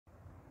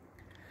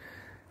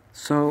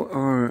So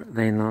are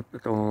they not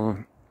at all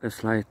the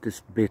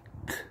slightest bit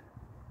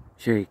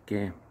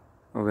shaky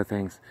over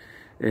things?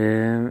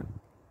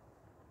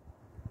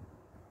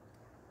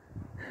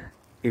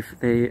 If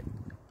they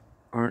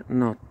are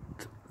not,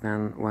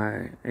 then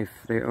why? If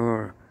they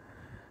are,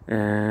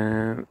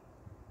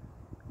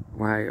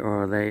 why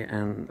are they,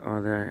 and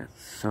are there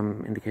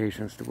some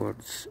indications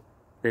towards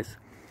this?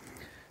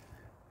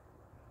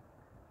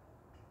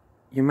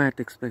 You might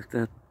expect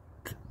that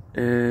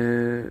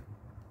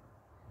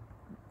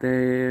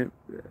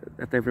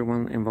that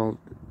everyone involved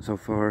so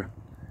far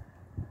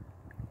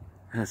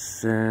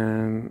has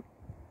that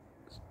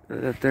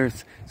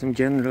there's some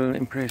general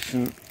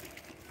impression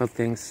of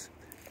things,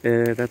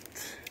 that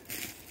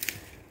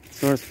as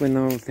far as we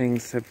know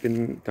things have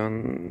been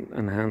done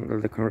and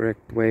handled the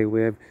correct way.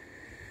 We have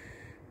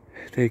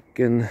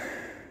taken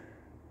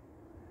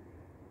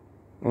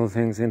all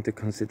things into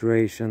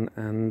consideration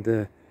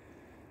and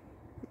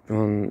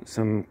drawn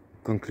some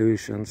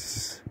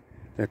conclusions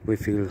that we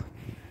feel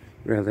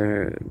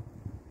rather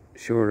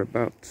sure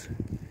about,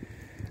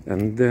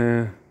 and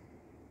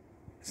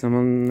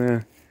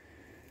someone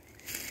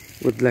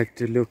would like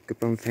to look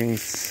upon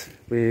things,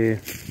 we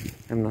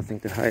have nothing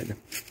to hide.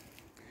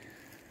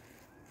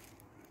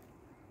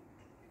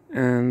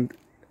 And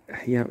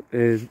yeah,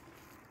 in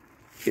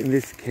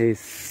this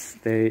case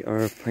they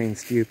are plain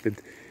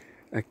stupid.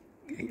 I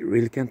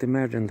really can't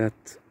imagine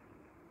that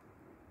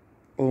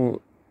all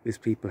these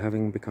people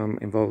having become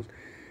involved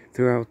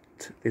throughout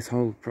this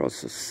whole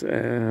process,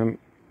 none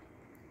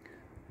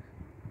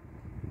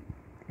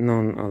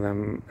of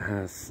them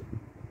has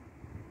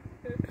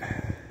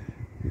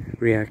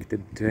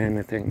reacted to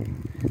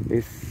anything.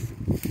 This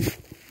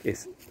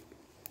is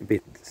a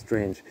bit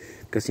strange,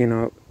 because you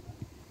know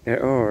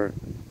there are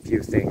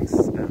few things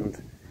and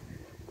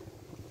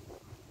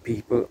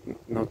people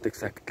not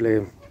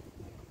exactly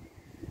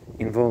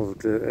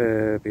involved,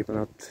 people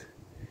not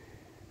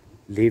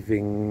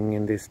living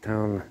in this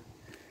town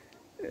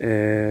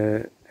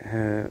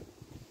have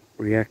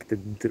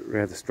reacted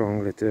rather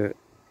strongly to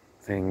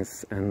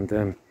things, and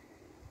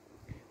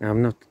now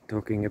I'm not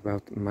talking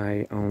about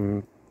my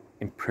own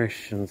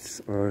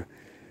impressions or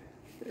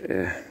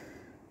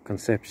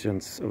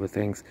conceptions of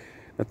things,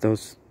 but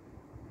those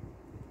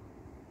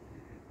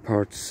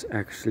parts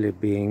actually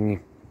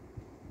being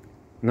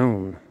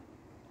known,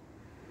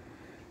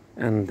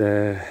 and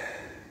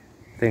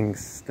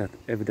things that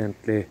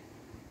evidently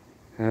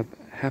have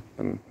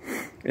happened.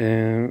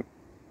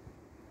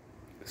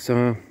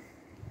 So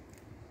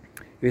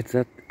it's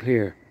that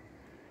clear.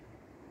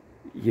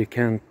 You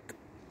can't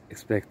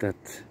expect that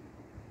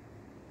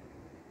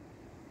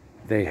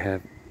they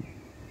have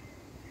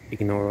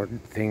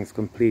ignored things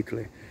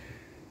completely.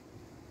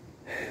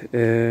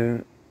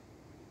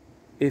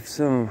 If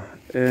so,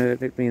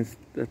 that means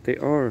that they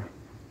are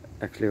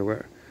actually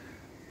aware.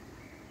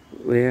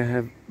 We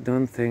have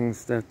done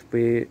things that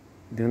we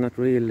do not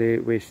really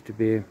wish to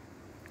be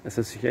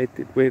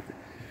associated with,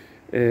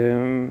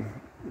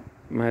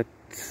 might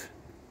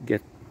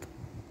get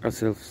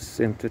ourselves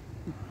into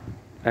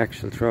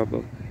actual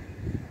trouble.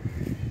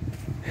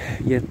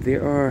 Yet they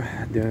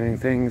are doing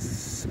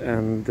things,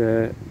 and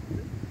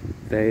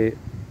they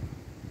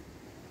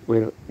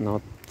will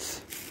not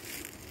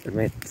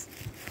admit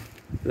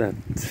that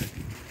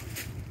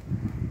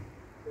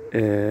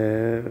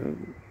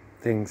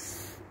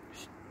things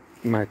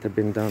might have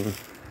been done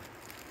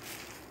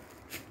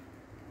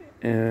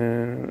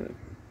in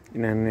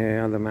any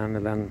other manner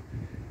than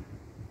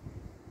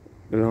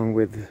along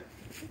with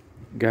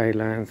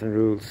guidelines and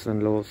rules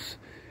and laws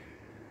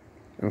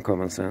and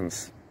common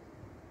sense.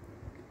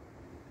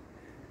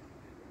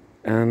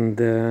 And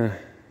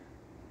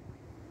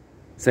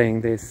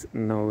saying this,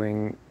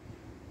 knowing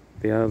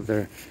the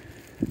other,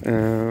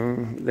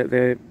 that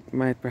they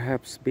might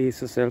perhaps be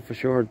so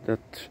self-assured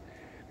that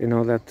you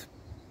know that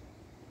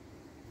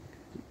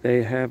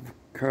they have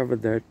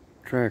covered their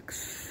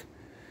tracks,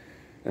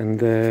 and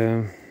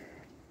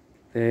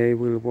they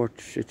will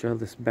watch each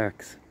other's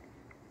backs,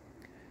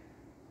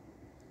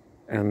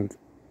 and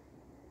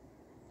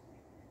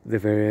the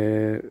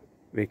very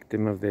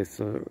victim of this,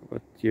 or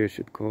what you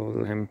should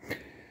call him,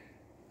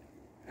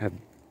 have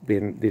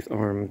been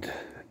disarmed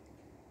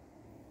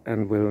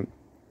and will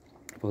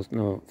pose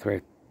no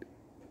threat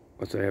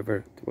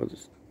whatsoever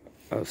towards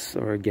us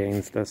or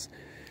against us.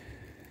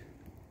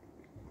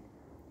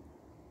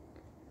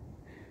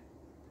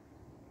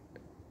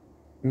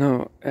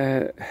 No,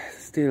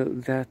 still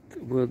that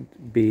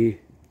would be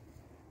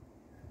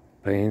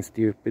plain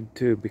stupid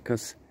too,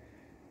 because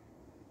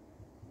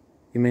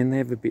you may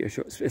never be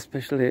assured,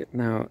 especially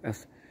now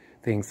as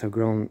things have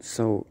grown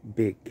so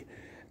big,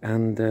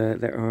 and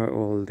there are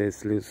all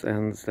these loose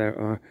ends, there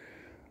are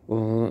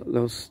all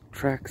those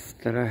tracks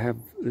that I have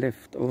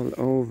left all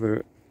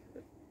over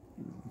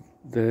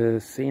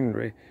the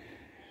scenery,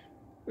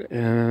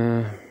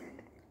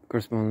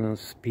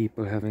 correspondence,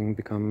 people having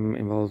become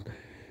involved,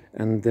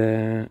 and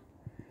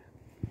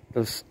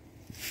those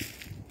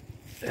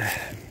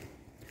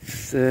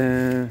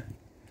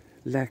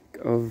lack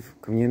of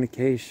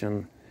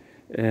communication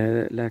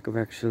lack of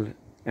actual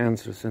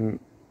answers and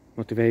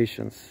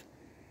motivations.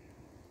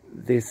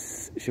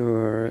 This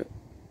sure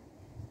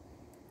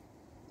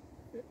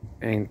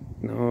ain't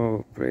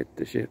no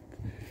pretty shit.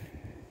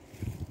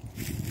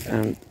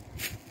 And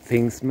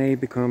things may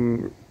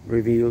become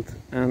revealed,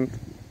 and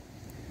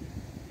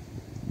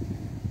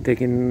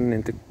taking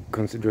into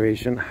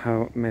consideration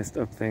how messed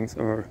up things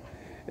are,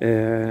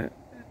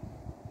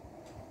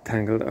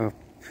 tangled up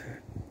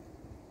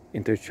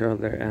into each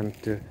other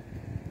and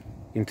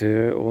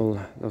into all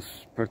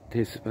those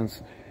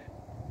participants,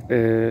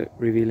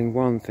 revealing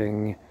one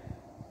thing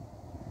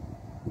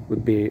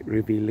would be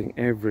revealing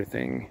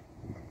everything.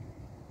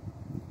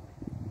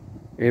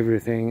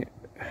 Everything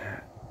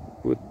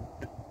would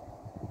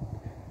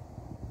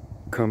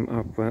come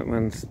up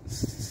when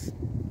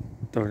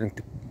starting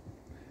to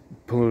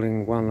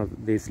pulling one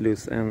of these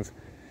loose ends.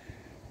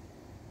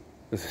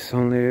 There's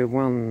only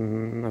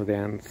one of the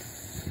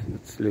ends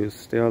that's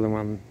loose, the other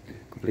one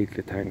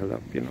completely tangled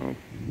up, you know.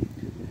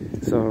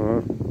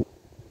 So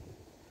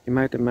you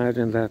might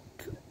imagine that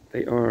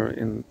they are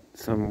in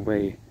some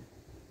way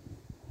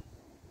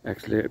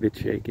actually a bit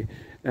shaky.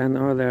 And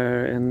are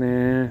there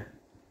any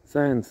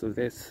signs of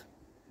this?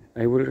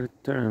 I will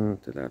return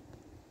to that.